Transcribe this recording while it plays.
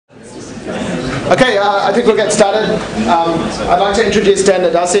Okay, I think we'll get started. I'd like to introduce Dan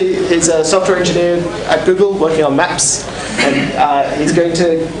Nadasi. He's a software engineer at Google working on maps, and he's going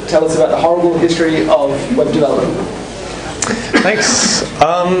to tell us about the horrible history of web development. Thanks.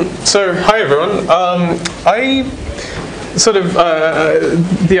 So, hi everyone.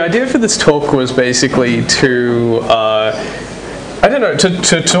 The idea for this talk was basically to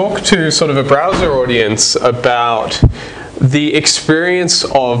to talk to sort of a browser audience about the experience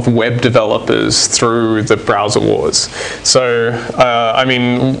of web developers through the browser wars. So, I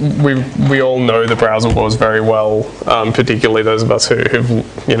mean, we all know the browser wars very well, particularly those of us who've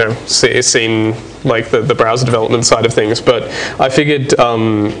seen like the browser development side of things. But I figured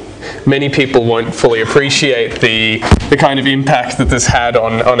many people won't fully appreciate the kind of impact that this had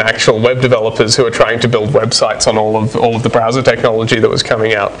on actual web developers who are trying to build websites on all of the browser technology that was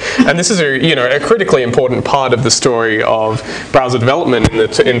coming out. And this is a critically important part of the story of browser development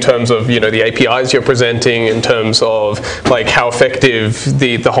in terms of the APIs you're presenting, in terms of like how effective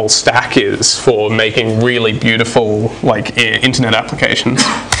the whole stack is for making really beautiful like internet applications.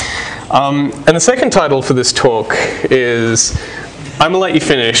 And the second title for this talk is, I'm going to let you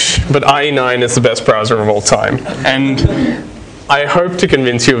finish, but IE9 is the best browser of all time. And I hope to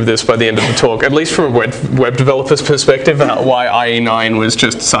convince you of this by the end of the talk, at least from a web developer's perspective, about why IE9 was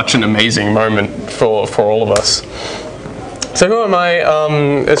just such an amazing moment for all of us. So who am I?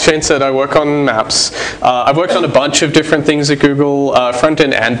 As Shane said, I work on maps. I've worked on a bunch of different things at Google,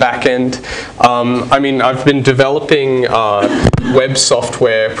 front-end and back-end. I mean, I've been developing web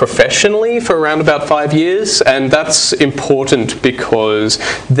software professionally for around about 5 years, and that's important because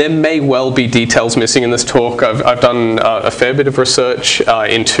there may well be details missing in this talk. I've done a fair bit of research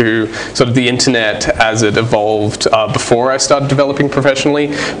into sort of the internet as it evolved before I started developing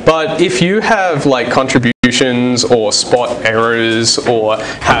professionally. But if you have like contributions or spot errors or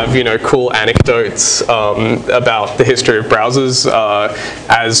have cool anecdotes about the history of browsers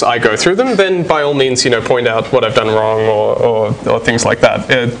as I go through them, then by all means point out what I've done wrong or things like that.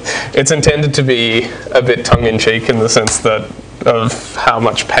 It's intended to be a bit tongue-in-cheek in the sense that of how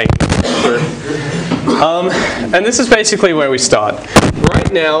much pain I've been through. And this is basically where we start.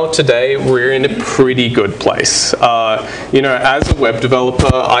 Right now, today, we're in a pretty good place. As a web developer,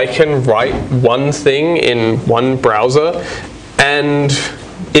 I can write one thing in one browser and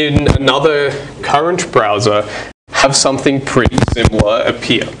in another current browser have something pretty similar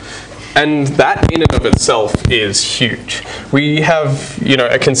appear. And that in and of itself is huge. We have,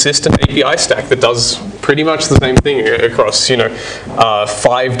 a consistent API stack that does pretty much the same thing across,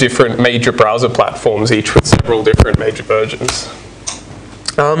 5 different major browser platforms, each with several different major versions.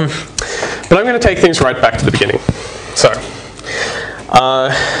 But I'm going to take things right back to the beginning. So,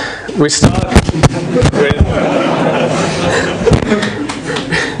 we start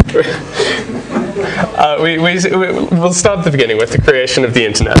with we'll start at the beginning with the creation of the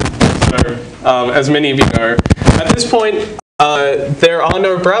internet. So, as many of you know, at this point, there are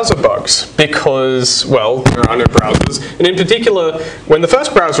no browser bugs because, well, there are no browsers. And in particular, when the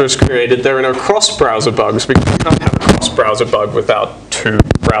first browser is created, there are no cross-browser bugs because you can't have a cross-browser bug without 2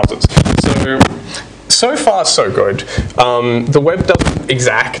 browsers. So far, so good. The web doesn't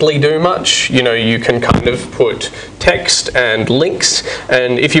exactly do much. You can kind of put text and links,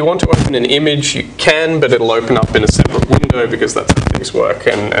 and if you want to open an image, you can, but it'll open up in a separate window because that's how things work,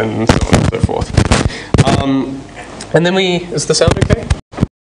 and so on and so forth. And then is the sound okay?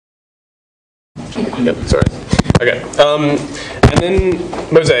 Yep, sorry. Okay. And then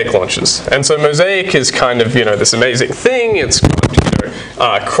Mosaic launches. And so Mosaic is kind of, this amazing thing. It's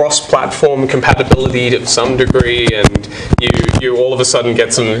got, cross-platform compatibility to some degree, and you all of a sudden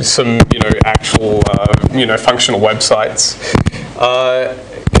get some actual, functional websites.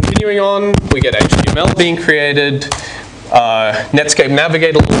 Continuing on, we get HTML being created. Netscape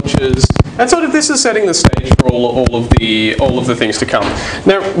Navigator launches, and sort of this is setting the stage for all of the things to come.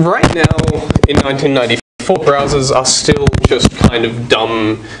 Now, right now in 1994, browsers are still just kind of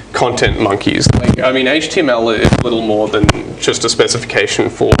dumb content monkeys. HTML is little more than just a specification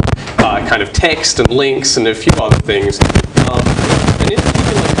for kind of text and links and a few other things. And in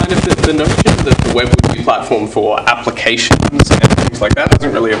particular, kind of the notion that the web would be a platform for applications and things like that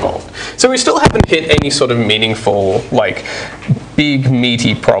hasn't really evolved. So we still haven't hit any sort of meaningful, big,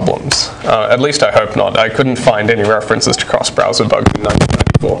 meaty problems. At least I hope not. I couldn't find any references to cross-browser bugs in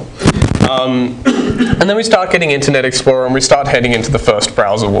 1994. And then we start getting Internet Explorer, and we start heading into the first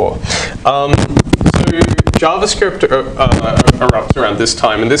browser war. So JavaScript erupts around this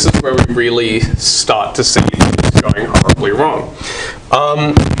time, and this is where we really start to see things going horribly wrong.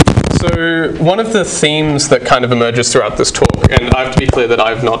 So one of the themes that kind of emerges throughout this talk, and I have to be clear that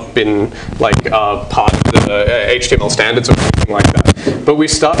I've not been like part of the HTML standards or anything like that, but we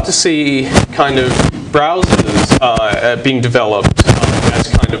start to see kind of browsers being developed as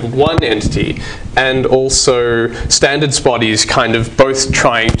kind of one entity, and also standards bodies kind of both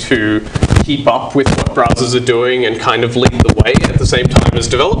trying to keep up with what browsers are doing and kind of lead the way at the same time as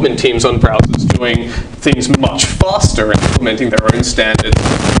development teams on browsers doing things much faster and implementing their own standards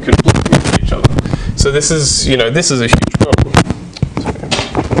conflicting with each other. So this is, you know, this is a huge problem.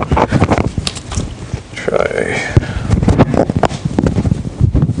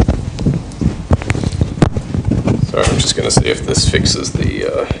 So I'm just going to see if this fixes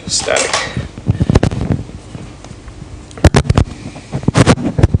the static.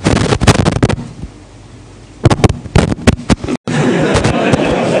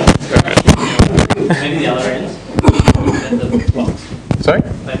 Maybe the other end. Sorry?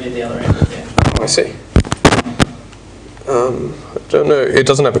 Maybe the other end. Yeah. Oh, I see. I don't know. It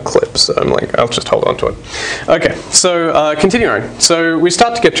doesn't have a clip, so I'm like, I'll just hold on to it. Okay, so continuing on. So we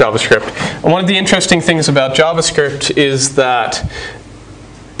start to get JavaScript. And one of the interesting things about JavaScript is that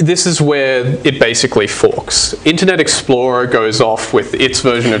this is where it basically forks. Internet Explorer goes off with its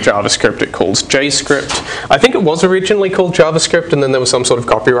version of JavaScript it calls JScript. I think it was originally called JavaScript, and then there was some sort of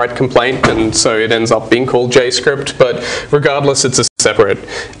copyright complaint, and so it ends up being called JScript. But regardless, it's a separate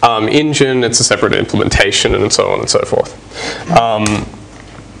engine, it's a separate implementation, and so on and so forth.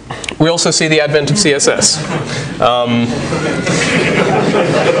 We also see the advent of CSS.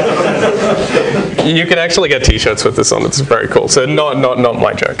 You can actually get t-shirts with this on, it's very cool. So not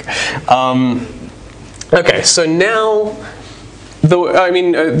my joke. Okay, so now,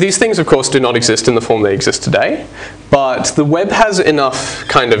 these things of course do not exist in the form they exist today, but the web has enough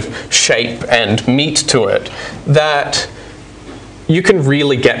kind of shape and meat to it that you can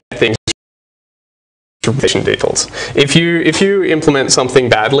really get things details. If you implement something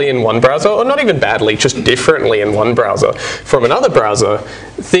badly in one browser, or not even badly, just differently in one browser from another browser,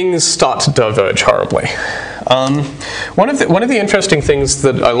 things start to diverge horribly. One of the interesting things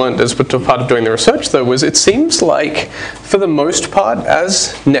that I learned as part of doing the research, though, was it seems like, for the most part,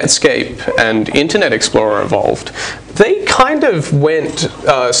 as Netscape and Internet Explorer evolved, they kind of went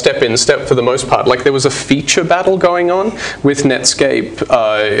step in step for the most part. Like there was a feature battle going on with Netscape,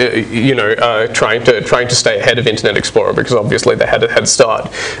 trying to stay ahead of Internet Explorer because obviously they had a head start,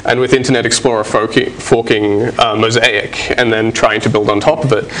 and with Internet Explorer forking Mosaic and then trying to build on top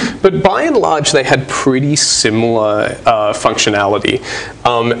of it. But by and large, they had pretty similar functionality,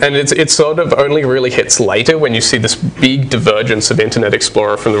 and it sort of only really hits later when you see this big divergence of Internet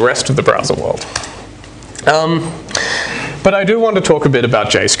Explorer from the rest of the browser world. But I do want to talk a bit about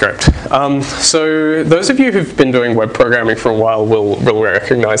JScript. So those of you who've been doing web programming for a while will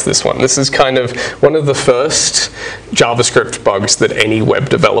recognize this one. This is kind of one of the first JavaScript bugs that any web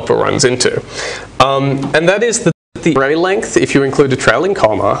developer runs into. And that is that the array length, if you include a trailing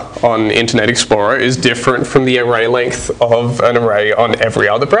comma on Internet Explorer, is different from the array length of an array on every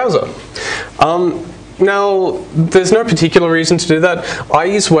other browser. Now, there's no particular reason to do that.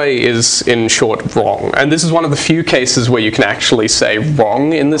 IE's way is, in short, wrong. And this is one of the few cases where you can actually say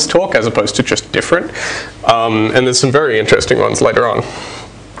wrong in this talk as opposed to just different. And there's some very interesting ones later on.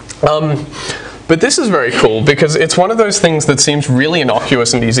 But this is very cool because it's one of those things that seems really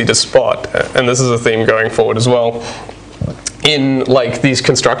innocuous and easy to spot. And this is a theme going forward as well in like these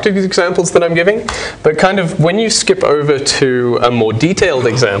constructed examples that I'm giving, but kind of when you skip over to a more detailed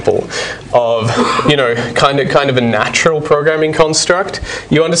example of, kind of a natural programming construct,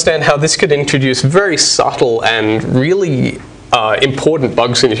 you understand how this could introduce very subtle and really important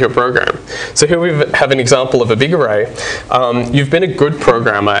bugs into your program. So here we have an example of a big array. You've been a good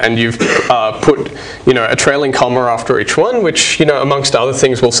programmer and you've put a trailing comma after each one, which amongst other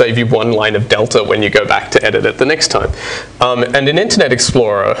things will save you one line of delta when you go back to edit it the next time. And in Internet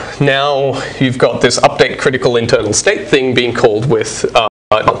Explorer, now you've got this update critical internal state thing being called with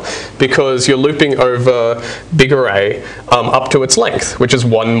because you're looping over big array up to its length, which is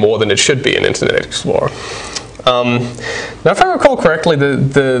one more than it should be in Internet Explorer. Now, if I recall correctly,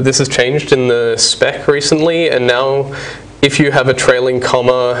 this has changed in the spec recently, and now if you have a trailing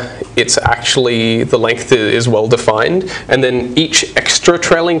comma, it's actually, the length is well defined, and then each extra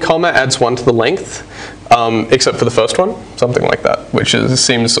trailing comma adds one to the length, except for the first one, something like that, which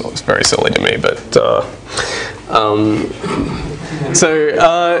seems very silly to me, but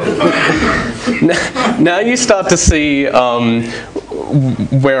now you start to see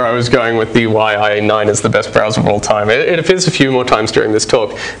where I was going with the why IE9 is the best browser of all time. It appears a few more times during this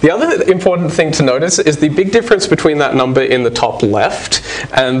talk. The other important thing to notice is the big difference between that number in the top left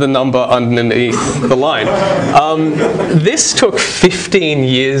and the number underneath the line. This took 15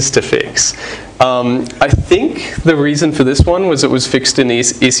 years to fix. I think the reason for this one was it was fixed in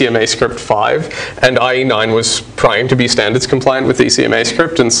ECMA script 5, and IE9 was trying to be standards compliant with ECMA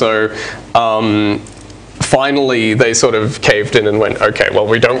script, and so finally they sort of caved in and went, okay, well,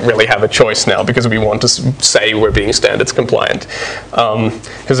 we don't really have a choice now because we want to say we're being standards compliant.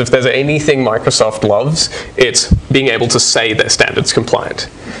 Because if there's anything Microsoft loves, it's being able to say they're standards compliant.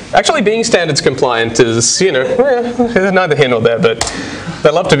 Actually, being standards compliant is, you know, neither here nor there, but they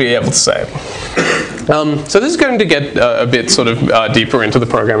love to be able to say it. So this is going to get a bit sort of deeper into the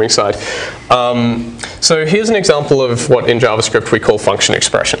programming side. So here's an example of what in JavaScript we call function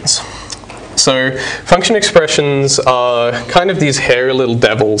expressions. So function expressions are kind of these hairy little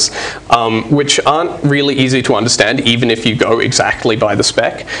devils, which aren't really easy to understand even if you go exactly by the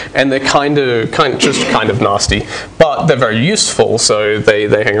spec, and they're kind of nasty, but they're very useful, so they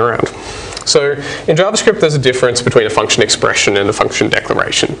hang around. So in JavaScript, there's a difference between a function expression and a function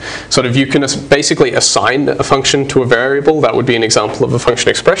declaration. Sort of you can basically assign a function to a variable. That would be an example of a function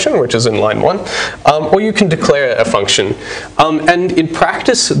expression, which is in line 1. Or you can declare a function. And in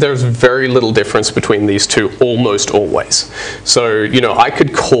practice, there's very little difference between these two almost always. So, you know, I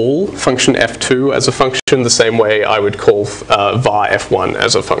could call function f2 as a function the same way I would call var f1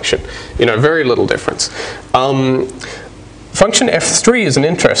 as a function. You know, very little difference. Function f3 is an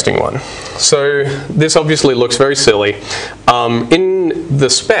interesting one. So this obviously looks very silly. In the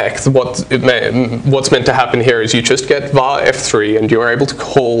spec, what's meant to happen here is you just get var f3 and you're able to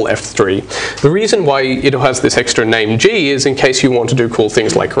call f3. The reason why it has this extra name g is in case you want to do cool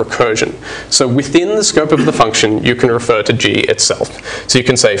things like recursion. So within the scope of the function, you can refer to g itself. So you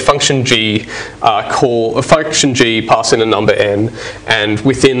can say function g, call a function g, pass in a number n, and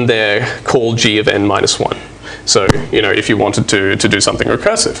within there, call g of n minus 1. So, you know, if you wanted to do something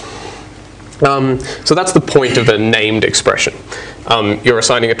recursive. So that's the point of a named expression. You're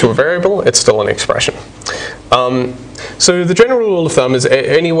assigning it to a variable, it's still an expression. So the general rule of thumb is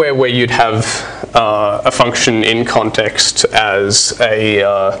anywhere where you'd have a function in context as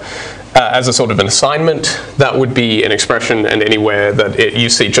a sort of an assignment, that would be an expression, and anywhere that you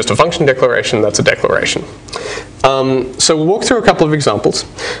see just a function declaration, that's a declaration. So we'll walk through a couple of examples.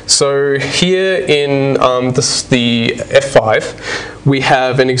 So here in the F5, we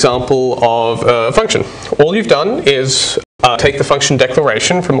have an example of a function. All you've done is take the function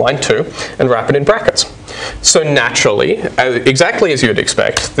declaration from line 2 and wrap it in brackets. So naturally, exactly as you'd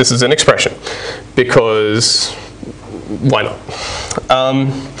expect, this is an expression, because why not?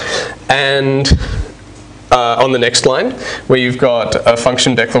 On the next line, where you've got a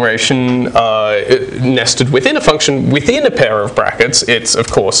function declaration nested within a function within a pair of brackets, it's of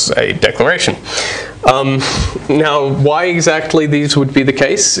course a declaration. Now, why exactly these would be the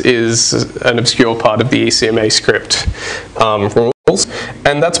case is an obscure part of the ECMA script rules,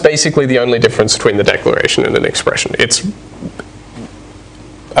 and that's basically the only difference between the declaration and an expression. It's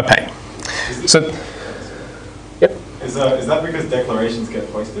a pain. So, yep. Is that because declarations get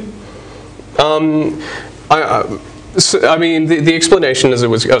hoisted? I mean, the explanation is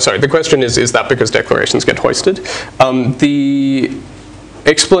the question is that because declarations get hoisted? The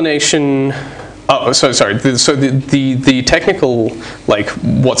explanation, the technical, like,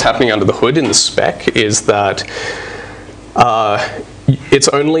 what's happening under the hood in the spec is that it's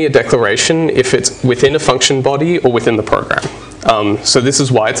only a declaration if it's within a function body or within the program. So this is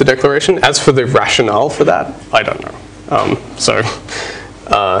why it's a declaration. As for the rationale for that, I don't know.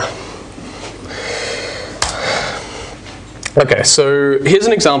 Okay, so here's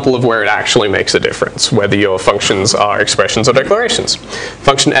an example of where it actually makes a difference, whether your functions are expressions or declarations.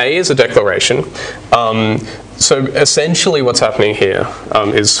 Function A is a declaration. So essentially what's happening here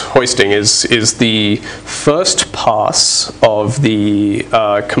is hoisting is the first pass of the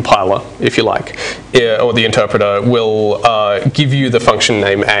compiler, if you like, or the interpreter will give you the function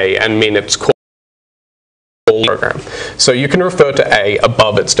name A and mean it's called program. So you can refer to A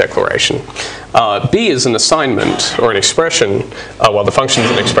above its declaration. B is an assignment or an expression, while the function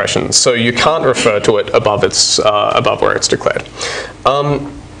is an expression, so you can't refer to it above where it's declared.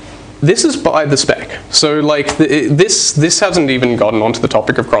 This is by the spec. So like this hasn't even gotten onto the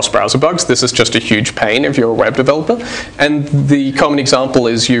topic of cross-browser bugs. This is just a huge pain if you're a web developer. And the common example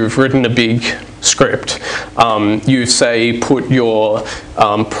is you've written a big script, you say put your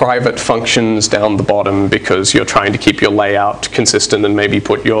private functions down the bottom because you're trying to keep your layout consistent, and maybe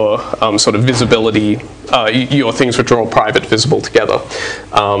put your sort of visibility, your things which are all private visible together,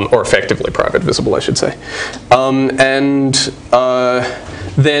 or effectively private visible, I should say.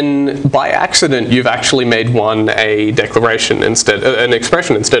 Then by accident you've actually made one a declaration instead, an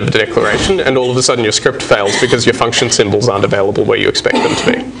expression instead of a declaration, and all of a sudden your script fails because your function symbols aren't available where you expect them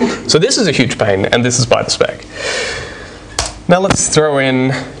to be. So this is a huge pain, and this is by the spec. Now let's throw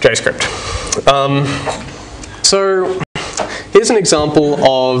in JavaScript. So here's an example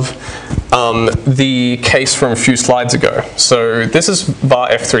of the case from a few slides ago. So this is var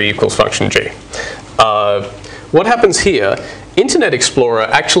f3 equals function g. What happens here, Internet Explorer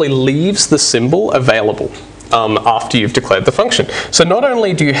actually leaves the symbol available after you've declared the function. So not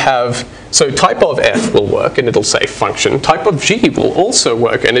only do you have, so type of f will work and it'll say function, type of g will also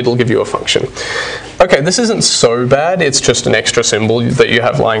work and it'll give you a function. Okay, this isn't so bad, it's just an extra symbol that you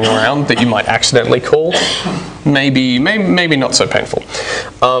have lying around that you might accidentally call. Maybe not so painful.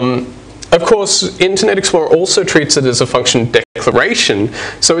 Of course, Internet Explorer also treats it as a function declaration,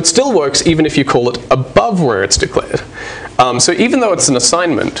 so it still works even if you call it above where it's declared. So even though it's an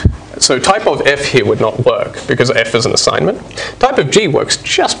assignment, so type of f here would not work because f is an assignment. Type of g works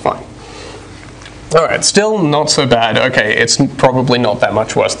just fine. All right, still not so bad. Okay, it's probably not that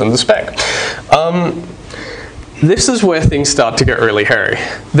much worse than the spec. This is where things start to get really hairy.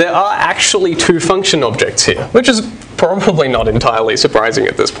 There are actually two function objects here, which is probably not entirely surprising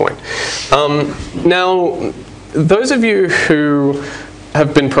at this point. Now, those of you who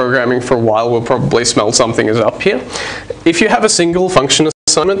have been programming for a while will probably smell something is up here. If you have a single function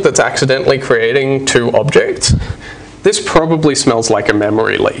assignment that's accidentally creating two objects, this probably smells like a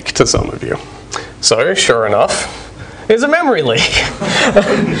memory leak to some of you. So, sure enough, is a memory leak.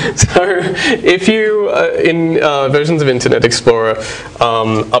 So if you, in versions of Internet Explorer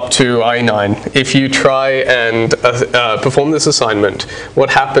up to IE9, if you try and perform this assignment, what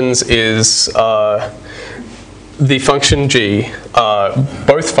happens is the function g,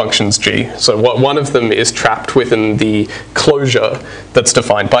 both functions g, so one of them is trapped within the closure that's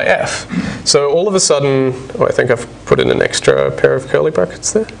defined by f. So all of a sudden, oh, I think I've put in an extra pair of curly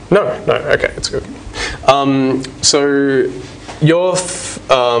brackets there. No, okay, it's good. So your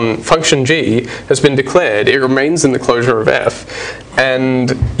function g has been declared, it remains in the closure of f,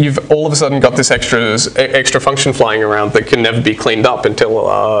 and you've all of a sudden got this extra function flying around that can never be cleaned up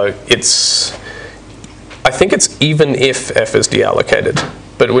until it's, I think it's even if f is deallocated,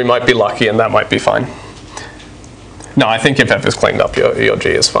 but we might be lucky and that might be fine. No, I think if f is cleaned up, your g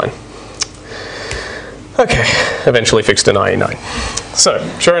is fine. Okay, eventually fixed in IE9. So,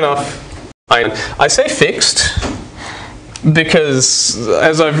 sure enough, I say fixed because,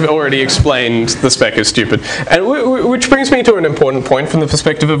 as I've already explained, the spec is stupid. And which brings me to an important point from the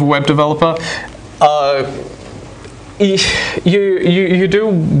perspective of a web developer. You do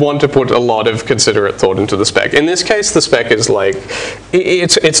want to put a lot of considerate thought into the spec. In this case, the spec is like,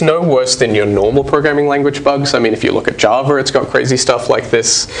 it's no worse than your normal programming language bugs. I mean, if you look at Java, it's got crazy stuff like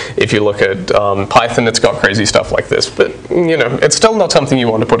this. If you look at Python, it's got crazy stuff like this. But, you know, it's still not something you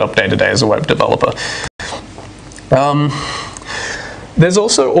want to put up day to day as a web developer. There's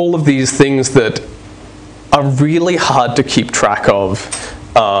also all of these things that are really hard to keep track of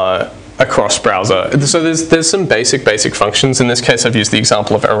across browser. So there's some basic functions. In this case, I've used the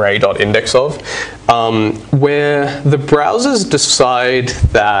example of array.indexOf, where the browsers decide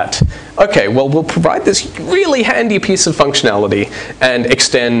that, okay, well, we'll provide this really handy piece of functionality and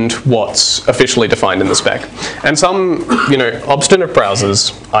extend what's officially defined in the spec. And some, you know, obstinate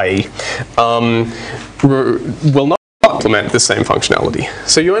browsers, i.e., will not implement the same functionality.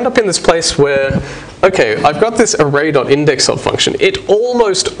 So you end up in this place where, okay, I've got this array.indexOf function. It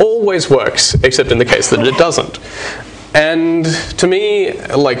almost always works, except in the case that it doesn't. And to me,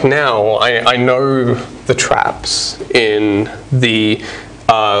 like now, I know the traps in the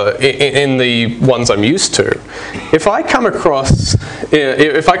ones I'm used to. If I come across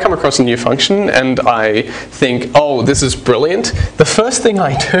a new function and I think, oh, this is brilliant, the first thing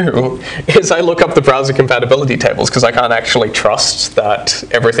I do is I look up the browser compatibility tables because I can't actually trust that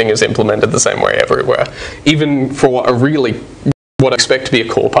everything is implemented the same way everywhere, even for what I expect to be a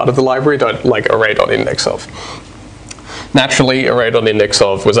core part of the library, like array.indexOf. Naturally,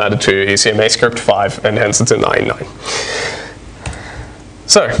 array.indexOf was added to ECMA script 5, and hence it's in IE9.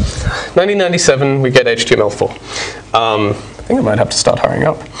 So, 1997, we get HTML4. I think I might have to start hurrying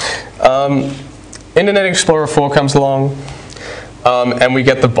up. Internet Explorer 4 comes along, and we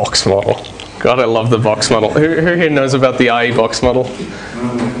get the box model. God, I love the box model. Who here knows about the IE box model?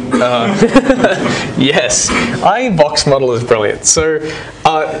 Yes, IE box model is brilliant. So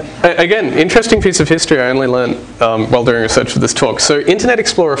again, interesting piece of history I only learned while doing research for this talk. So Internet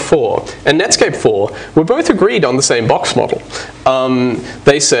Explorer 4 and Netscape 4 were both agreed on the same box model.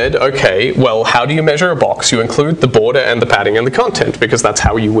 They said, okay, well, how do you measure a box? You include the border and the padding and the content, because that's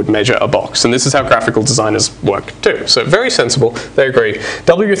how you would measure a box. And this is how graphical designers work too. So very sensible, they agree.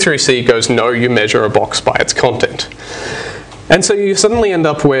 W3C goes, no, you measure a box by its content. And so you suddenly end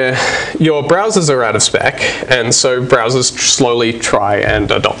up where your browsers are out of spec, and so browsers slowly try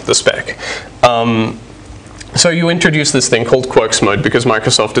and adopt the spec. So you introduce this thing called Quirks mode because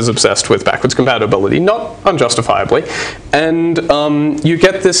Microsoft is obsessed with backwards compatibility, not unjustifiably. And you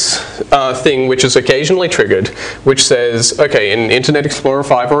get this thing which is occasionally triggered, which says, okay, in Internet Explorer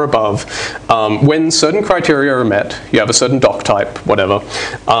 5 or above, when certain criteria are met, you have a certain doc type, whatever,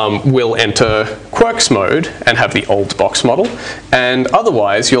 we'll enter Quirks mode and have the old box model, and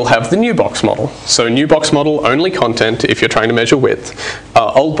otherwise you'll have the new box model. So new box model, only content if you're trying to measure width.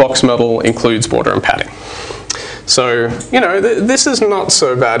 Old box model includes border and padding. So, you know, this is not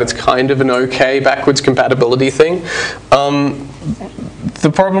so bad. It's kind of an okay backwards compatibility thing.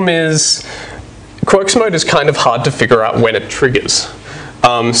 The problem is, Quirks mode is kind of hard to figure out when it triggers.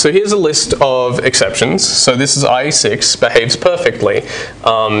 So here's a list of exceptions. So this is IE6, behaves perfectly.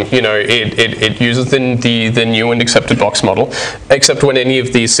 You know, it uses the new and accepted box model, except when any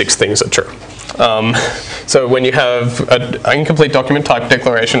of these 6 things are true. So when you have an incomplete document type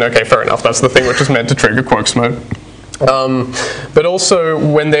declaration, okay, fair enough, that's the thing which is meant to trigger Quirks mode. But also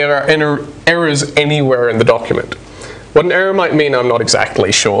when there are errors anywhere in the document. What an error might mean, I'm not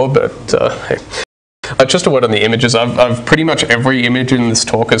exactly sure, but hey. Just a word on the images. I've pretty much every image in this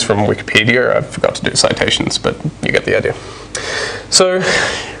talk is from Wikipedia. I forgot to do citations, but you get the idea. So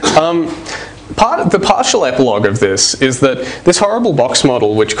the partial epilogue of this is that this horrible box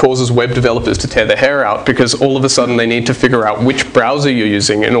model, which causes web developers to tear their hair out because all of a sudden they need to figure out which browser you're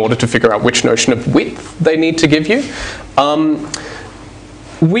using in order to figure out which notion of width they need to give you.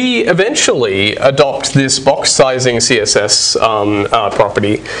 We eventually adopt this box sizing CSS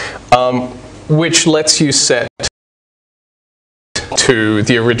property, which lets you set to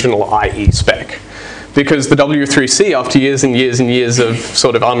the original IE spec. Because the W3C, after years and years and years of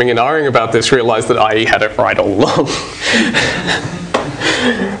sort of umming and ahhing about this, realized that IE had it right all along.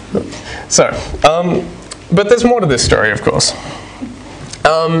 So, but there's more to this story, of course.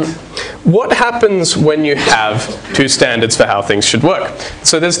 What happens when you have 2 standards for how things should work?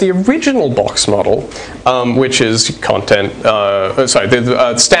 So there's the original box model, which is content,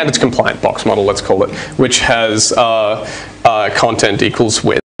 the standards compliant box model, let's call it, which has content equals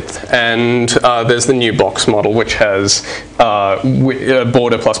width. And there's the new box model, which has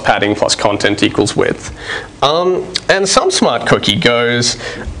border plus padding plus content equals width. And some smart cookie goes,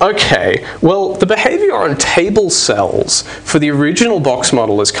 okay, well, the behavior on table cells for the original box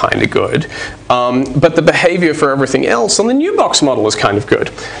model is kind of good, but the behavior for everything else on the new box model is kind of good.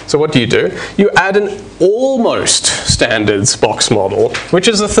 So what do? You add an almost standards box model, which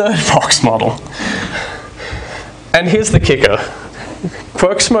is a 3rd box model. And here's the kicker.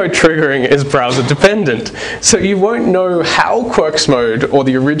 Quirks mode triggering is browser dependent, so you won't know how Quirks mode or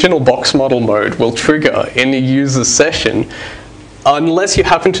the original box model mode will trigger in a user's session unless you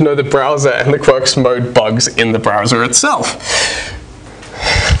happen to know the browser and the Quirks mode bugs in the browser itself.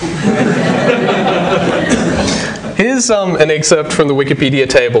 Here's an excerpt from the Wikipedia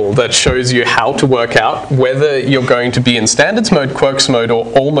table that shows you how to work out whether you're going to be in standards mode, Quirks mode, or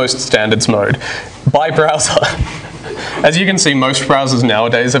almost standards mode by browser. As you can see, most browsers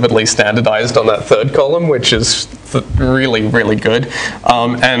nowadays have at least standardized on that 3rd column, which is really, really good.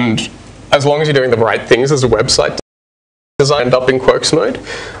 And as long as you're doing the right things as a website design, end up in Quirks mode.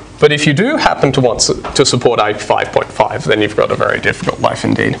 But if you do happen to want to support IE 5.5, then you've got a very difficult life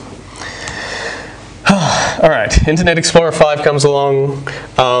indeed. All right, Internet Explorer 5 comes along,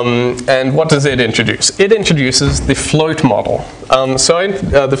 and what does it introduce? It introduces the float model.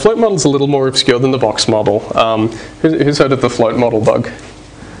 The float model is a little more obscure than the box model. Who's heard of the float model bug?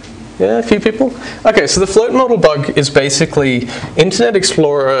 Yeah, a few people? Okay, so the float model bug is basically Internet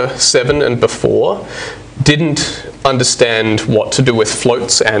Explorer 7 and before didn't understand what to do with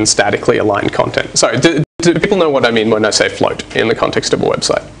floats and statically aligned content. Sorry, do people know what I mean when I say float in the context of a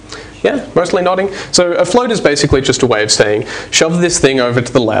website? Yeah, mostly nodding. So a float is basically just a way of saying, shove this thing over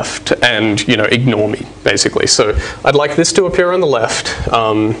to the left and, you know, ignore me, basically. So I'd like this to appear on the left.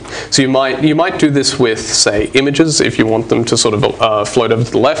 So you might do this with, say, images if you want them to sort of float over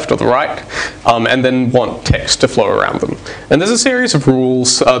to the left or the right, and then want text to flow around them. And there's a series of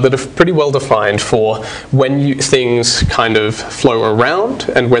rules that are pretty well defined for when things kind of flow around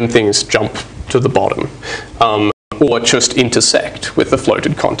and when things jump to the bottom. Or just intersect with the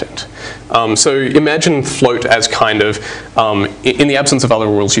floated content. So imagine float as kind of, in the absence of other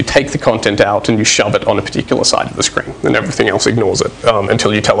rules, you take the content out and you shove it on a particular side of the screen, and everything else ignores it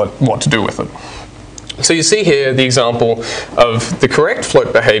until you tell it what to do with it. So you see here the example of the correct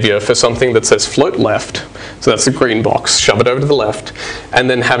float behavior for something that says float left, so that's the green box, shove it over to the left, and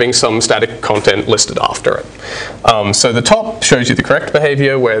then having some static content listed after it. So the top shows you the correct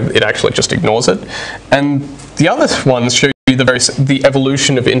behavior where it actually just ignores it, and the other ones show you the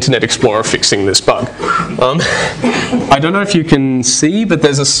evolution of Internet Explorer fixing this bug. I don't know if you can see, but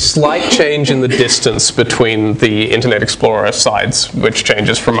there's a slight change in the distance between the Internet Explorer sides, which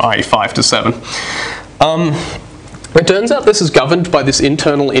changes from IE5 to 7. It turns out this is governed by this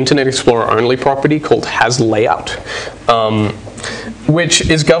internal Internet Explorer only property called hasLayout, which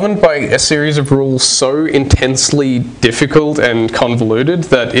is governed by a series of rules so intensely difficult and convoluted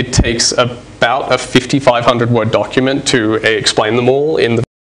that it takes about a 5,500 word document to explain them all in the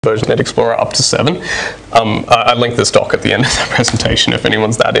version of Internet Explorer up to 7. I linked this doc at the end of the presentation if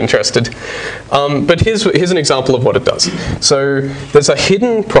anyone's that interested. But here's an example of what it does. So there's a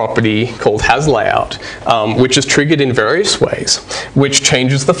hidden property called hasLayout, which is triggered in various ways, which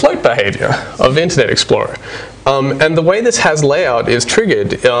changes the float behavior of Internet Explorer. And the way this hasLayout is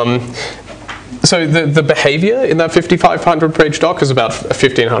triggered, so the behavior in that 5,500 page doc is about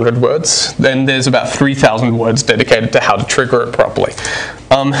 1,500 words. Then there's about 3,000 words dedicated to how to trigger it properly.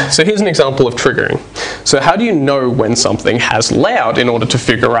 So here's an example of triggering. So how do you know when something has layout in order to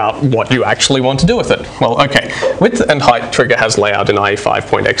figure out what you actually want to do with it? Well, okay, width and height trigger has layout in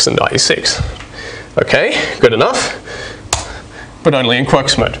IE5.x and IE6. Okay, good enough, but only in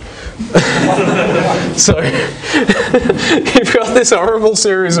Quirks mode. So you've got this horrible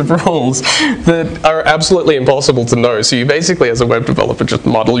series of rules that are absolutely impossible to know. So you basically, as a web developer, just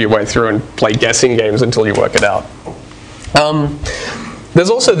muddle your way through and play guessing games until you work it out. There's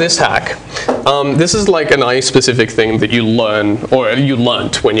also this hack. This is like an IE-specific thing that you learn, or you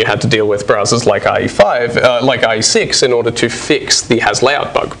learnt when you had to deal with browsers like IE5, like IE6, in order to fix the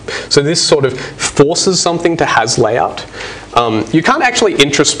hasLayout bug. So this sort of forces something to hasLayout. You can't actually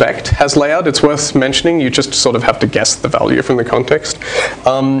introspect hasLayout, it's worth mentioning. You just sort of have to guess the value from the context.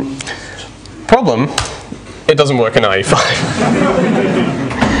 Problem, it doesn't work in IE5.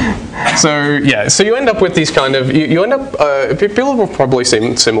 So yeah, so you end up with these kind of, you end up, people have probably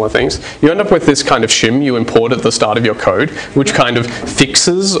seen similar things. You end up with this kind of shim you import at the start of your code, which kind of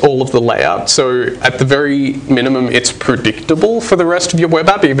fixes all of the layout. So at the very minimum, it's predictable for the rest of your web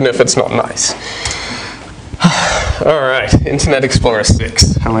app, even if it's not nice. All right, Internet Explorer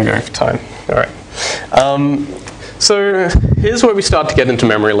 6. How am I going for time? All right. So here's where we start to get into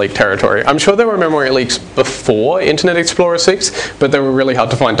memory leak territory. I'm sure there were memory leaks before Internet Explorer 6, but they were really hard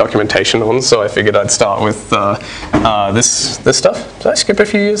to find documentation on, so I figured I'd start with this stuff. Did I skip a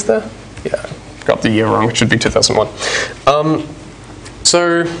few years there? Yeah, got the year wrong. It should be 2001.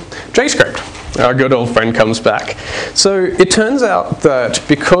 So JavaScript, our good old friend, comes back. So it turns out that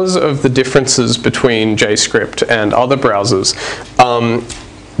because of the differences between JavaScript and other browsers,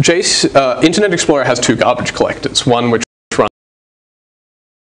 Internet Explorer has two garbage collectors, one which runs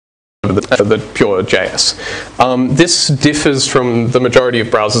over the pure JS. This differs from the majority of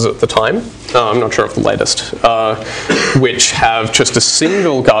browsers at the time, I'm not sure of the latest, which have just a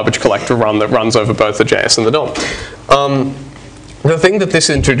single garbage collector run that runs over both the JS and the DOM. The thing that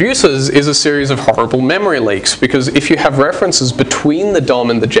this introduces is a series of horrible memory leaks, because if you have references between the DOM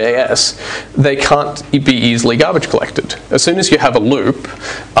and the JS, they can't be easily garbage collected. As soon as you have a loop,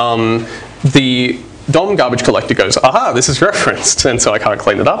 the DOM garbage collector goes, aha, this is referenced, and so I can't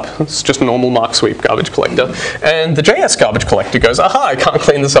clean it up. It's just a normal mark sweep garbage collector. And the JS garbage collector goes, aha, I can't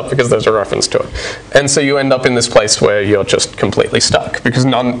clean this up because there's a reference to it. And so you end up in this place where you're just completely stuck, because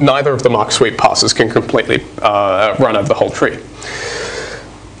neither of the mark sweep passes can completely run over the whole tree.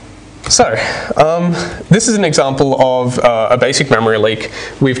 So, this is an example of a basic memory leak.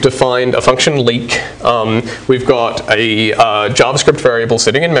 We've defined a function leak. We've got a JavaScript variable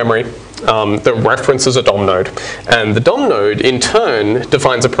sitting in memory. that references a DOM node. And the DOM node, in turn,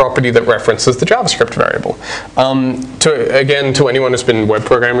 defines a property that references the JavaScript variable. To anyone who's been web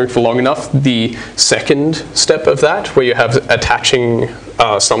programming for long enough, the second step of that, where you have attaching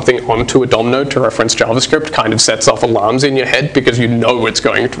something onto a DOM node to reference JavaScript, kind of sets off alarms in your head because you know it's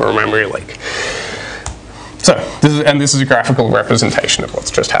going to a memory leak. So, this is a graphical representation of what's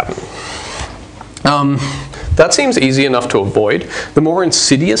just happened. That seems easy enough to avoid. The more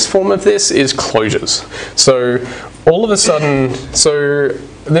insidious form of this is closures. So all of a sudden, so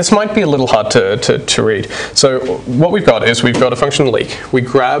this might be a little hard to read. So what we've got is we've got a function leak. We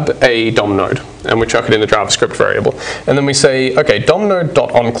grab a DOM node and we chuck it in the JavaScript variable. And then we say, okay, DOM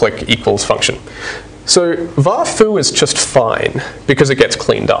node.onClick equals function. So var foo is just fine because it gets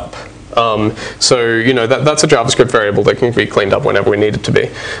cleaned up. So that's a JavaScript variable that can be cleaned up whenever we need it to be.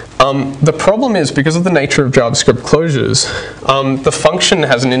 The problem is, because of the nature of JavaScript closures, the function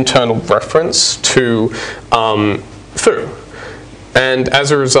has an internal reference to foo. And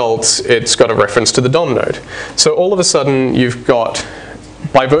as a result, it's got a reference to the DOM node. So all of a sudden, you've got,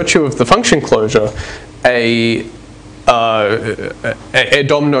 by virtue of the function closure, a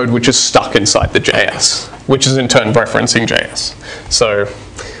DOM node which is stuck inside the JS, which is in turn referencing JS. So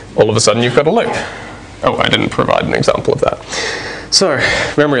all of a sudden you've got a loop. Oh, I didn't provide an example of that. So,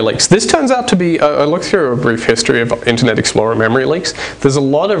 memory leaks. This turns out to be, I looked through a brief history of Internet Explorer memory leaks. There's a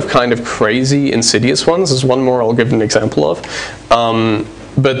lot of kind of crazy, insidious ones. There's one more I'll give an example of.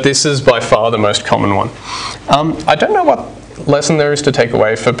 But this is by far the most common one. I don't know what lesson there is to take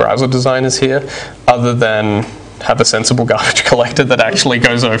away for browser designers here, other than have a sensible garbage collector that actually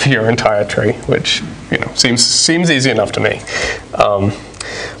goes over your entire tree, which seems easy enough to me.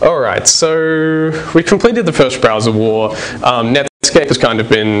 Alright, so we completed the first browser war. Netscape has kind of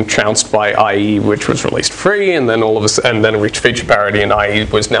been trounced by IE, which was released free, and then it reached feature parity, and IE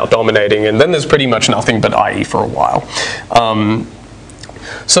was now dominating, and then there's pretty much nothing but IE for a while.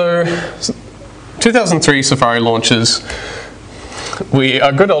 So 2003 Safari launches.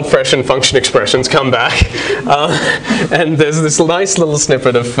 Our good old-fashioned function expressions come back, and there's this nice little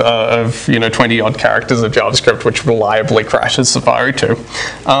snippet of 20-odd characters of JavaScript which reliably crashes Safari 2.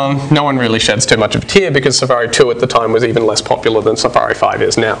 No one really sheds too much of a tear because Safari 2 at the time was even less popular than Safari 5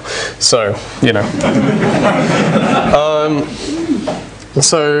 is now. So,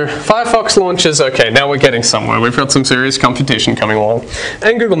 So Firefox launches, okay, now we're getting somewhere. We've got some serious competition coming along.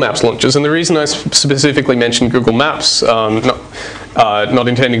 And Google Maps launches, and the reason I specifically mentioned Google Maps, not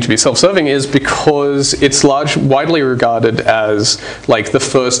intending to be self-serving, is because it's widely regarded as like the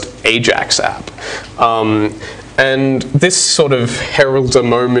first Ajax app. And this sort of heralds a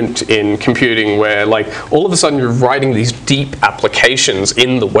moment in computing where, like, all of a sudden you're writing these deep applications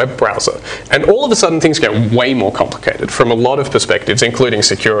in the web browser, and all of a sudden things get way more complicated from a lot of perspectives, including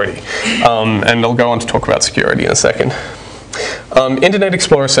security. And I'll go on to talk about security in a second. Internet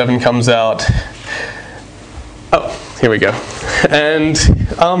Explorer 7 comes out. Oh, here we go. And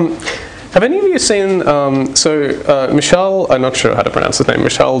have any of you seen, Michal, I'm not sure how to pronounce his name,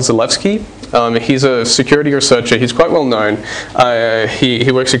 Michal Zalewski. He's a security researcher. He's quite well known. He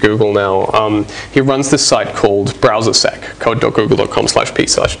works at Google now. He runs this site called BrowserSec,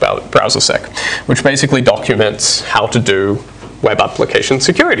 code.google.com/p/browsersec, which basically documents how to do web application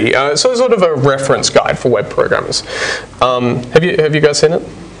security. So it's sort of a reference guide for web programmers. Have you guys seen it?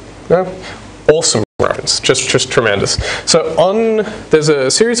 No? Awesome reference, just tremendous. So there's a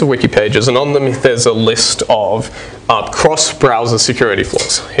series of wiki pages, and on them there's a list of cross-browser security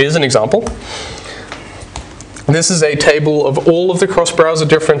flaws. Here's an example. This is a table of all of the cross-browser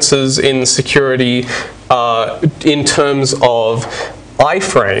differences in security in terms of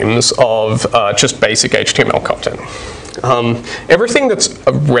iframes of just basic HTML content. Everything that's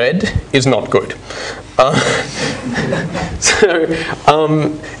red is not good.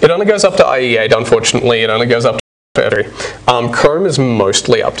 It only goes up to IE8, unfortunately. It only goes up to F3. Chrome is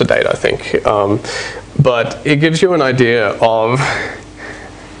mostly up to date, I think. But it gives you an idea of,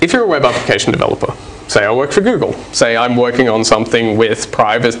 if you're a web application developer, say I work for Google, say I'm working on something with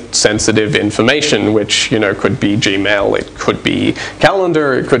private sensitive information, which could be Gmail, it could be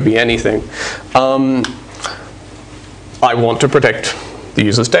calendar, it could be anything. I want to protect the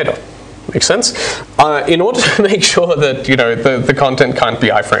user's data. Makes sense? In order to make sure that the content can't be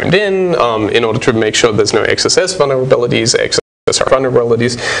iframed in order to make sure there's no XSS vulnerabilities,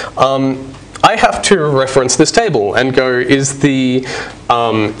 I have to reference this table and go, is the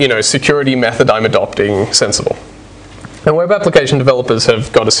security method I'm adopting sensible? And web application developers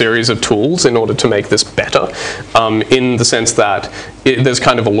have got a series of tools in order to make this better, in the sense that there's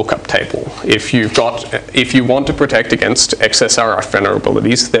kind of a lookup table. If you want to protect against XSRF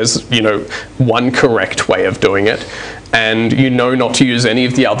vulnerabilities, there's one correct way of doing it, and you know not to use any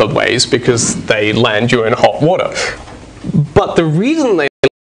of the other ways because they land you in hot water. But the reason they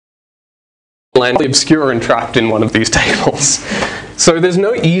land obscure and trapped in one of these tables. So there's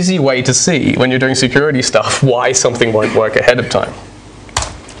no easy way to see when you're doing security stuff why something won't work ahead of time.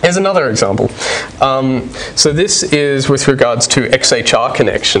 Here's another example. So this is with regards to XHR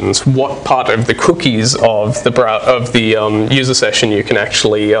connections. What part of the cookies of the user session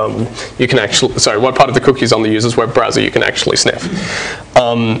what part of the cookies on the user's web browser you can actually sniff.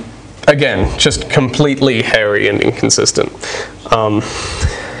 Again, just completely hairy and inconsistent.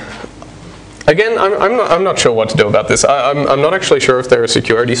 Again, I'm not sure what to do about this. I'm not actually sure if there are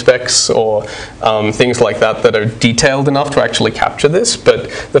security specs or things like that that are detailed enough to actually capture this,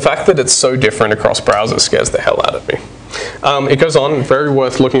 but the fact that it's so different across browsers scares the hell out of me. It goes on, very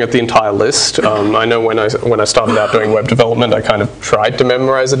worth looking at the entire list. I know when I started out doing web development, I kind of tried to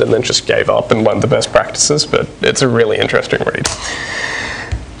memorize it and then just gave up and learned the best practices, but it's a really interesting read.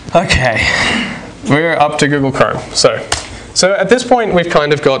 Okay, we're up to Google Chrome. So at this point, we've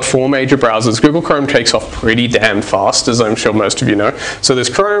kind of got 4 major browsers. Google Chrome takes off pretty damn fast, as I'm sure most of you know. So there's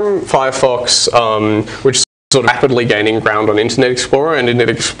Chrome, Firefox, which is sort of rapidly gaining ground on Internet Explorer, and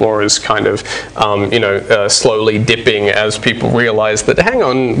Internet Explorer is kind of, slowly dipping as people realize that, hang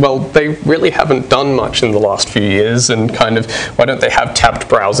on, well, they really haven't done much in the last few years, and kind of, why don't they have tabbed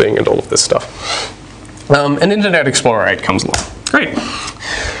browsing and all of this stuff? And Internet Explorer 8 comes along. Great.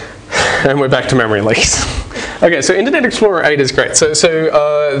 And we're back to memory leaks. Okay, so Internet Explorer 8 is great.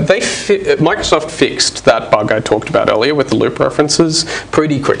 Microsoft fixed that bug I talked about earlier with the loop references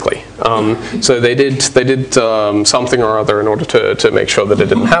pretty quickly. So they did something or other in order to make sure that it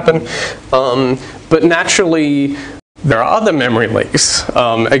didn't happen. But naturally, there are other memory leaks.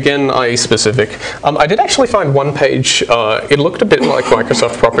 Again, IE specific. I did actually find one page. It looked a bit like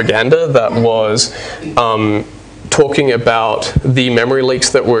Microsoft propaganda that was talking about the memory leaks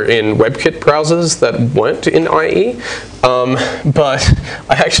that were in WebKit browsers that weren't in IE. But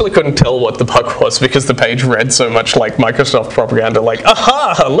I actually couldn't tell what the bug was because the page read so much like Microsoft propaganda, like,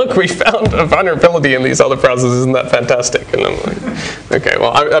 aha, look, we found a vulnerability in these other browsers, isn't that fantastic? And I'm like, okay,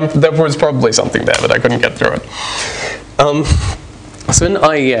 well, there was probably something there, but I couldn't get through it. So in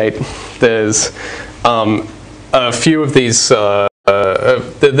IE8, there's a few of these,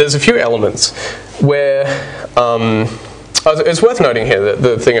 there's a few elements where, it's worth noting here that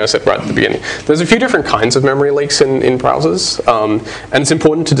the thing I said right at the beginning, there's a few different kinds of memory leaks in browsers, and it's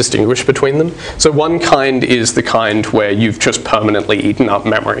important to distinguish between them. So one kind is the kind where you've just permanently eaten up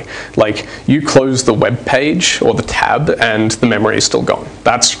memory. Like, you close the web page or the tab and the memory is still gone.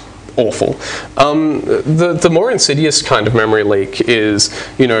 That's awful. The more insidious kind of memory leak is,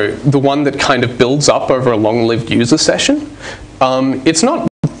 the one that kind of builds up over a long-lived user session. It's not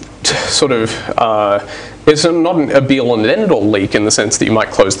sort of, it's not a be-all and end-all leak in the sense that you might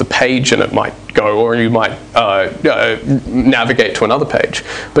close the page and it might go, or you might navigate to another page.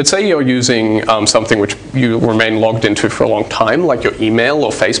 But say you're using something which you remain logged into for a long time, like your email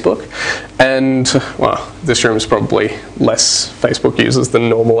or Facebook, and, well, this room is probably less Facebook users than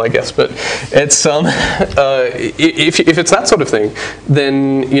normal, I guess, but it's, if it's that sort of thing,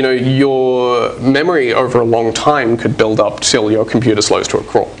 then, your memory over a long time could build up till your computer slows to a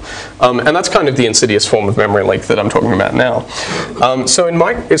crawl. And that's kind of the insidious form of memory leak that I'm talking about now. So in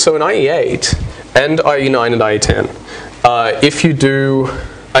IE8 and IE9 and IE10,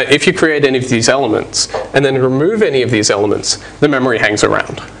 if you create any of these elements and then remove any of these elements, the memory hangs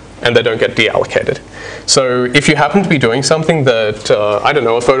around and they don't get deallocated. So if you happen to be doing something that, I don't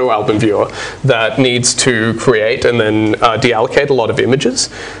know, a photo album viewer that needs to create and then deallocate a lot of images,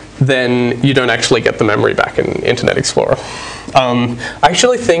 then you don't actually get the memory back in Internet Explorer. I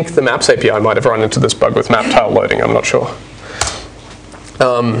actually think the Maps API might have run into this bug with map tile loading, I'm not sure.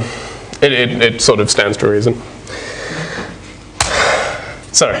 It sort of stands to reason.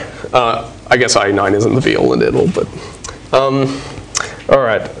 So, I guess IE9 isn't the be-all and end-all, but... all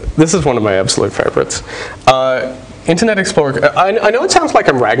right, this is one of my absolute favorites. Internet Explorer, I know it sounds like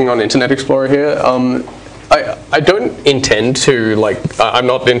I'm ragging on Internet Explorer here. I don't intend to, I'm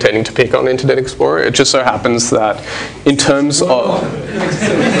not intending to pick on Internet Explorer. It just so happens that in terms of...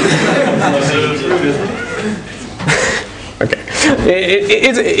 Okay.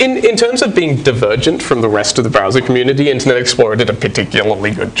 In terms of being divergent from the rest of the browser community, Internet Explorer did a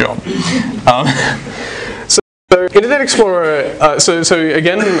particularly good job. So Internet Explorer, so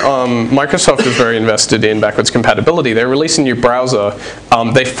again, Microsoft is very invested in backwards compatibility. They release a new browser.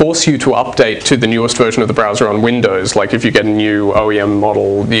 They force you to update to the newest version of the browser on Windows. Like if you get a new OEM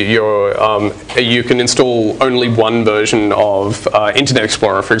model, you can install only one version of Internet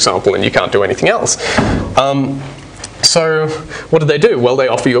Explorer, for example, and you can't do anything else. So what do? Well, they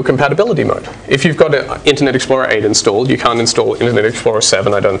offer you a compatibility mode. If you've got Internet Explorer 8 installed, you can't install Internet Explorer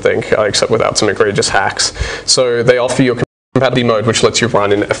 7, I don't think, except without some egregious hacks. So they offer you a compatibility mode which lets you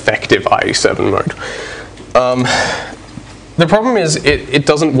run in effective IE7 mode. The problem is it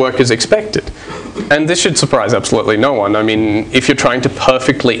doesn't work as expected. And this should surprise absolutely no one. I mean, if you're trying to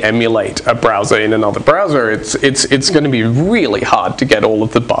perfectly emulate a browser in another browser, it's going to be really hard to get all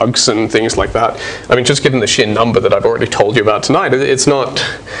of the bugs and things like that. I mean, just given the sheer number that I've already told you about tonight, it's not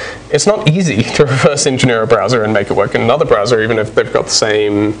easy to reverse engineer a browser and make it work in another browser, even if they've got the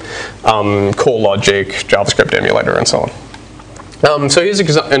same core logic, JavaScript emulator, and so on. So here's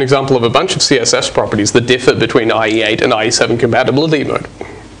an example of a bunch of CSS properties that differ between IE8 and IE7 compatibility mode.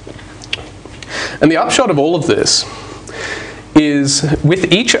 And the upshot of all of this is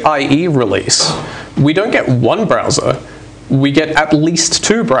with each IE release, we don't get one browser, we get at least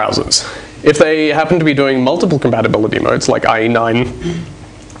two browsers. If they happen to be doing multiple compatibility modes like IE9,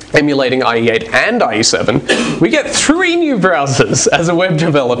 emulating IE8 and IE7, we get 3 new browsers as a web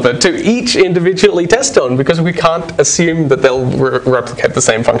developer to each individually test on because we can't assume that they'll replicate the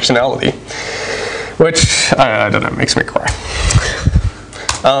same functionality. Which, I don't know, makes me cry.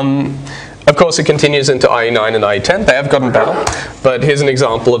 Of course, it continues into IE9 and IE10. They have gotten better, but here's an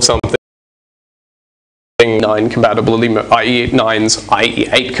example of something IE9's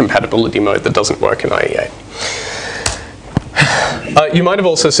IE8 compatibility mode that doesn't work in IE8. You might have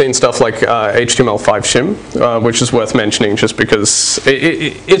also seen stuff like HTML5 shim, which is worth mentioning just because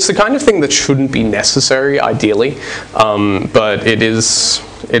it's the kind of thing that shouldn't be necessary, ideally, but it is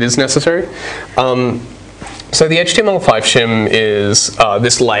necessary. So the HTML5 shim is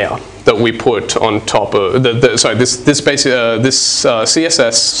this layer that we put on top of this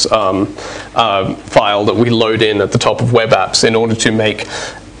CSS file that we load in at the top of web apps in order to make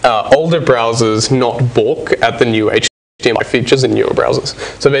older browsers not balk at the new HTML features in newer browsers.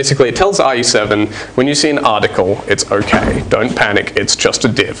 So basically it tells IE7, when you see an article, it's okay, don't panic, it's just a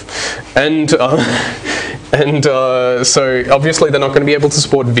div. So obviously they're not going to be able to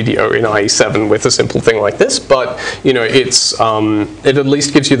support video in IE7 with a simple thing like this, but you know, it at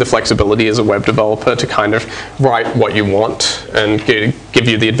least gives you the flexibility as a web developer to kind of write what you want and give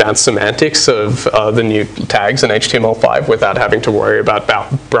you the advanced semantics of the new tags in HTML5 without having to worry about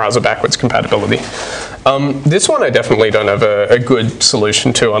browser backwards compatibility. This one I definitely don't have a good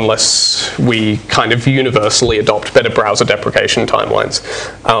solution to unless we kind of universally adopt better browser deprecation timelines,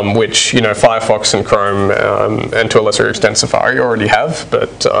 which, you know, Firefox and Chrome and to a lesser extent Safari already have,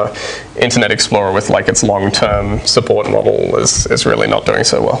 but Internet Explorer with like its long-term support model is really not doing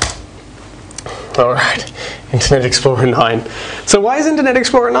so well. All right, Internet Explorer 9. So why is Internet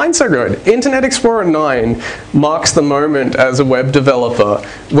Explorer 9 so good? Internet Explorer 9 marks the moment as a web developer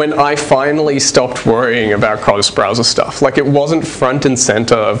when I finally stopped worrying about cross-browser stuff. Like, it wasn't front and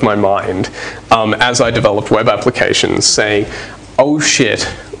center of my mind as I developed web applications saying, oh shit,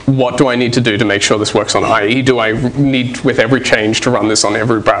 what do I need to do to make sure this works on IE? Do I need, with every change, to run this on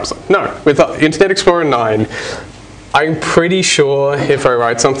every browser? No, with Internet Explorer 9, I'm pretty sure if I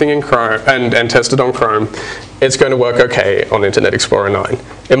write something in Chrome and test it on Chrome, it's going to work okay on Internet Explorer 9.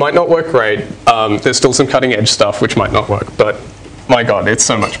 It might not work great. There's still some cutting edge stuff which might not work, but my God, it's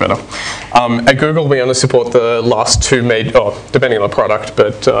so much better. At Google, we only support the last 2 depending on the product,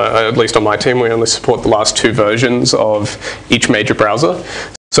 but at least on my team, we only support the last 2 versions of each major browser.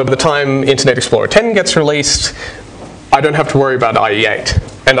 So by the time Internet Explorer 10 gets released, I don't have to worry about IE8.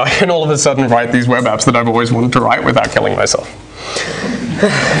 And I can all of a sudden write these web apps that I've always wanted to write without killing myself.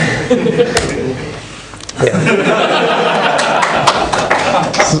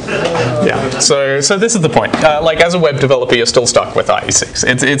 So this is the point. Like, as a web developer, you're still stuck with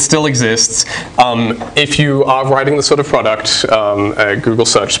IE6. It still exists. If you are writing the sort of product, Google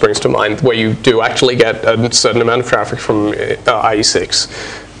search springs to mind, where you do actually get a certain amount of traffic from IE6.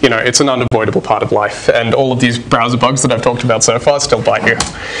 You know, it's an unavoidable part of life, and all of these browser bugs that I've talked about so far still bite you.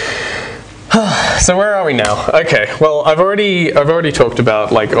 So where are we now? Okay, well, I've already talked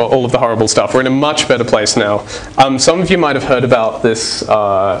about like all of the horrible stuff. We're in a much better place now. Some of you might have heard about this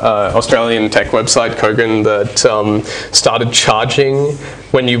Australian tech website, Kogan, that started charging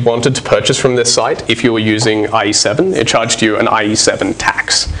when you wanted to purchase from this site. If you were using IE7, it charged you an IE7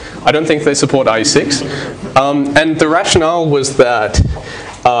 tax. I don't think they support IE6, and the rationale was that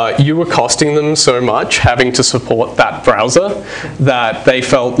you were costing them so much having to support that browser that they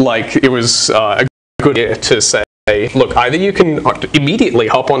felt like it was a good idea to say, look, either you can immediately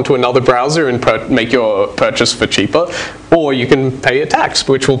hop onto another browser and make your purchase for cheaper, or you can pay a tax,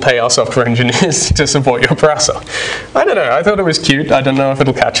 which will pay our software engineers to support your browser. I don't know, I thought it was cute. I don't know if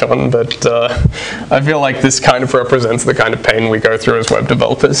it'll catch on, but I feel like this kind of represents the kind of pain we go through as web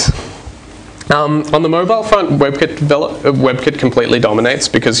developers. On the mobile front, WebKit completely dominates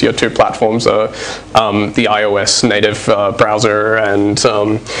because your two platforms are the iOS native browser and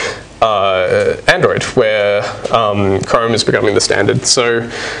Android, where Chrome is becoming the standard. So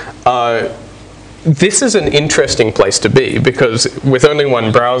this is an interesting place to be because with only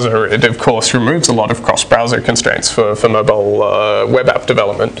one browser, it of course removes a lot of cross-browser constraints for mobile web app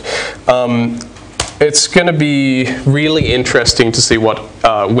development. It's going to be really interesting to see what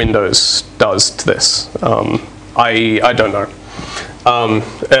Windows does to this. I don't know.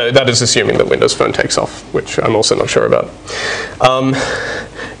 That is assuming that Windows Phone takes off, which I'm also not sure about.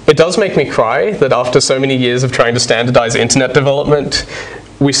 It does make me cry that after so many years of trying to standardize internet development,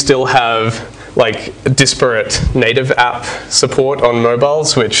 we still have like disparate native app support on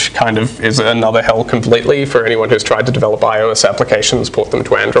mobiles, which kind of is another hell completely for anyone who's tried to develop iOS applications, port them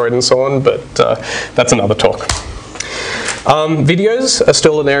to Android and so on, but that's another talk. Videos are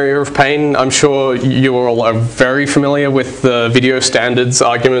still an area of pain. I'm sure you all are very familiar with the video standards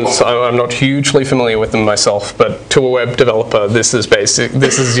arguments. I'm not hugely familiar with them myself, but to a web developer, this is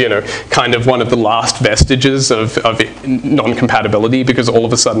kind of one of the last vestiges of non-compatibility, because all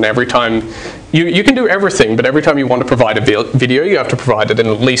of a sudden every time you can do everything, but every time you want to provide a video, you have to provide it in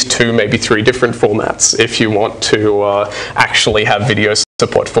at least 2, maybe 3 different formats if you want to actually have video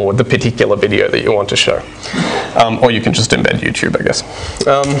support for the particular video that you want to show. Or you can just embed YouTube, I guess.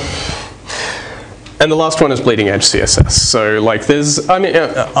 And the last one is bleeding edge CSS. So like there's, I mean,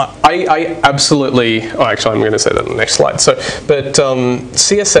 I absolutely, oh actually I'm going to say that on the next slide. So, but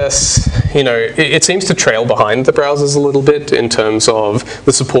CSS, you know, it seems to trail behind the browsers a little bit in terms of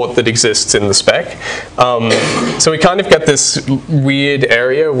the support that exists in the spec. So we kind of get this weird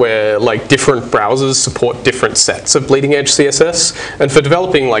area where like different browsers support different sets of bleeding edge CSS. And for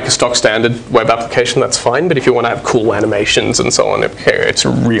developing like a stock standard web application, that's fine. But if you want to have cool animations and so on, it's a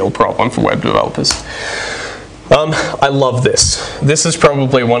real problem for web developers. I love this. This is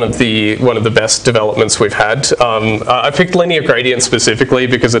probably one of the best developments we've had. I picked linear gradient specifically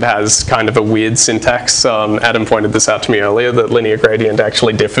because it has kind of a weird syntax. Adam pointed this out to me earlier, that linear gradient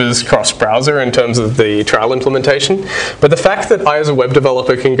actually differs cross-browser in terms of the trial implementation. But the fact that I as a web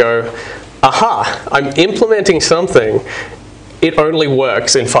developer can go, aha, I'm implementing something, it only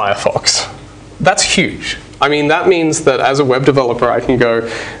works in Firefox. That's huge. I mean, that means that as a web developer I can go,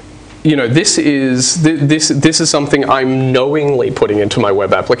 you know, this is something I'm knowingly putting into my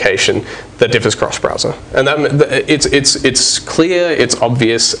web application that differs cross-browser, and that it's clear, it's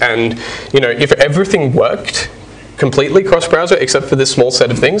obvious, and you know, if everything worked completely cross-browser except for this small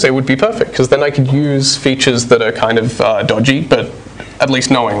set of things, it would be perfect, because then I could use features that are kind of dodgy, but at least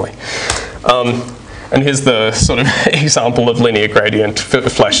knowingly. And here's the sort of example of linear gradient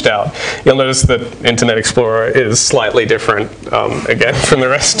fleshed out. You'll notice that Internet Explorer is slightly different, again, from the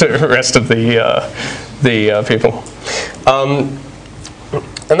rest of the people.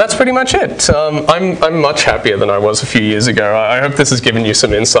 And that's pretty much it. I'm much happier than I was a few years ago. I hope this has given you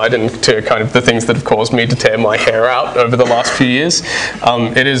some insight into kind of the things that have caused me to tear my hair out over the last few years.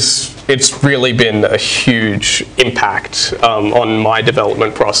 It's really been a huge impact on my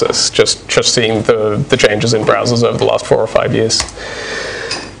development process, just seeing the changes in browsers over the last 4 or 5 years.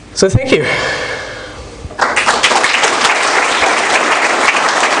 So thank you.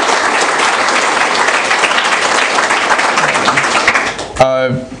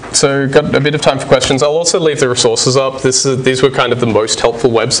 So got a bit of time for questions. I'll also leave the resources up. These were kind of the most helpful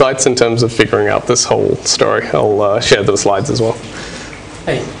websites in terms of figuring out this whole story. I'll share the slides as well.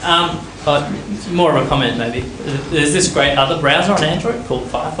 Hey, more of a comment maybe. There's this great other browser on Android called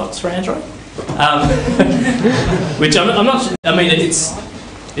Firefox for Android, which I'm not. I mean, it's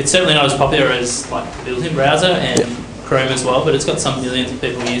certainly not as popular as like the built-in browser and Chrome as well, but it's got some millions of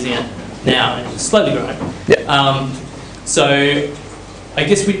people using it now, and it's slowly growing. Yeah. So I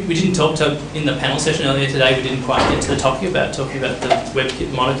guess we didn't talk to, in the panel session earlier today, we didn't quite get to the topic about talking about the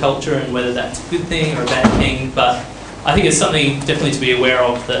WebKit monoculture and whether that's a good thing or a bad thing, but I think it's something definitely to be aware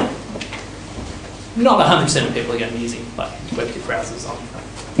of, that not 100% of people are going to be using like WebKit browsers on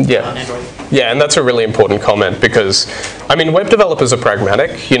Android. Yeah, and that's a really important comment, because I mean, web developers are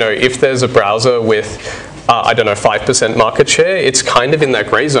pragmatic. You know, if there's a browser with I don't know, 5% market share, it's kind of in that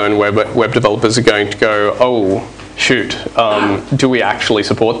grey zone where web developers are going to go, oh, shoot, do we actually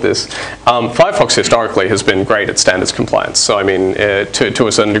support this? Firefox historically has been great at standards compliance. So I mean, to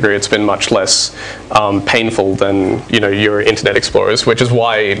a certain degree, it's been much less painful than your Internet Explorers, which is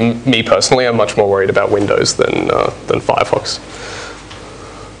why me personally, I'm much more worried about Windows than Firefox.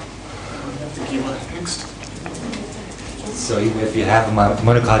 So if you have a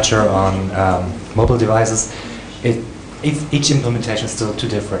monoculture on mobile devices, each implementation is still too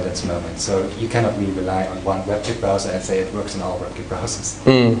different at the moment. So you cannot really rely on one WebKit browser and say it works in all WebKit browsers.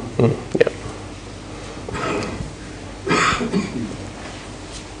 Yeah.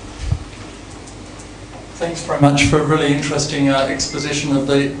 Thanks very much for a really interesting exposition of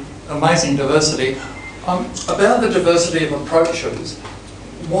the amazing diversity. About the diversity of approaches,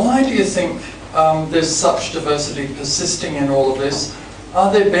 why do you think there's such diversity persisting in all of this?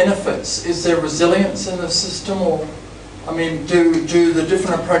 Are there benefits? Is there resilience in the system? Or, I mean, do the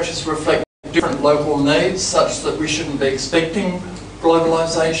different approaches reflect different local needs such that we shouldn't be expecting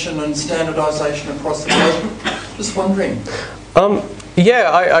globalization and standardization across the globe? Just wondering.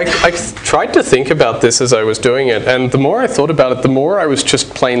 Yeah, I tried to think about this as I was doing it, and the more I thought about it, the more I was just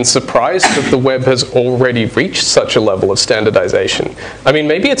plain surprised that the web has already reached such a level of standardization. I mean,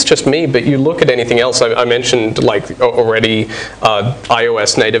 maybe it's just me, but you look at anything else. I mentioned like already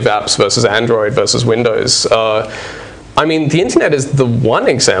iOS native apps versus Android versus Windows. I mean, the internet is the one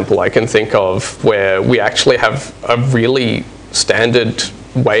example I can think of where we actually have a really standard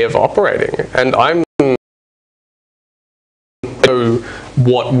way of operating, and I'm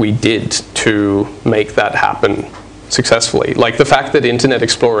what we did to make that happen successfully. Like the fact that Internet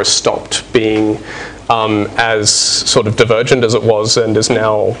Explorer stopped being as sort of divergent as it was and is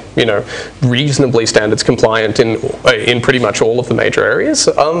now, reasonably standards compliant in pretty much all of the major areas.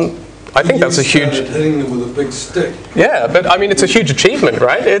 I think that's a huge. Hitting them with a big stick. Yeah, but I mean, it's a huge achievement,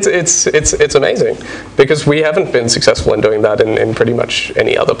 right? It's amazing because we haven't been successful in doing that in pretty much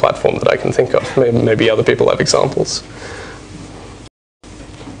any other platform that I can think of. Maybe other people have examples.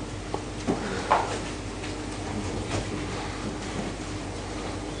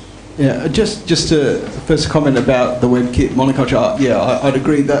 Yeah, just to first comment about the WebKit monoculture. Yeah, I'd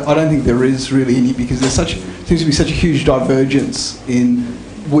agree that I don't think there is really any, because there's seems to be such a huge divergence in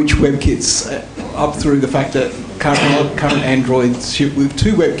which WebKits, up through the fact that current Androids ship with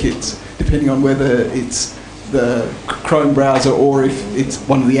 2 WebKits, depending on whether it's the Chrome browser or if it's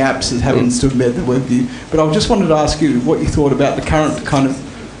one of the apps that happens to embed the web view. But I just wanted to ask you what you thought about the current kind of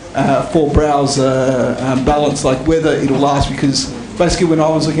 4-browser balance, like whether it'll last, because basically when I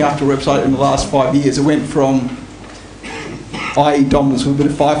was looking after a website in the last 5 years, it went from IE dominance with a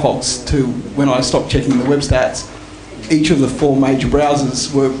bit of Firefox to when I stopped checking the web stats, each of the 4 major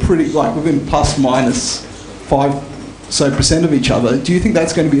browsers were pretty, like within plus minus 5% of each other. Do you think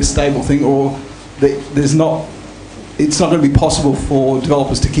that's going to be a stable thing, or it's not going to be possible for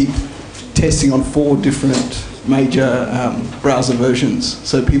developers to keep testing on 4 different major browser versions,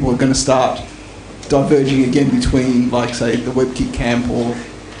 so people are going to start diverging again between, like, say, the WebKit camp or...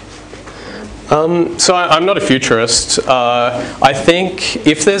 So I'm not a futurist. I think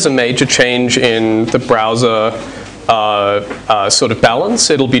if there's a major change in the browser sort of balance,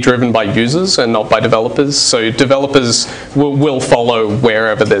 it'll be driven by users and not by developers. So developers will follow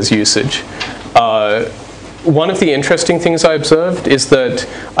wherever there's usage. One of the interesting things I observed is that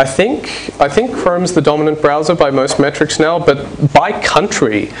I think Chrome's the dominant browser by most metrics now, but by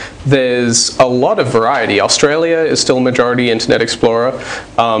country there's a lot of variety. Australia is still majority Internet Explorer,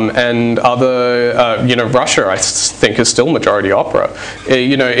 and other, Russia I think is still majority Opera.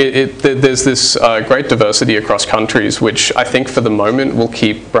 There's this great diversity across countries, which I think for the moment will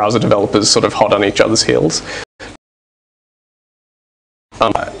keep browser developers sort of hot on each other's heels.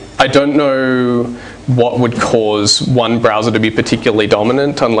 I don't know what would cause one browser to be particularly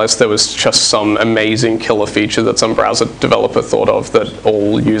dominant unless there was just some amazing killer feature that some browser developer thought of that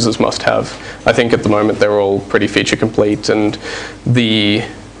all users must have. I think at the moment they're all pretty feature complete, and the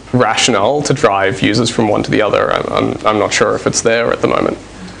rationale to drive users from one to the other, I'm not sure if it's there at the moment.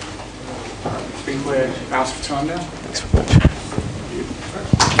 I think we're out of time now. Thanks very much.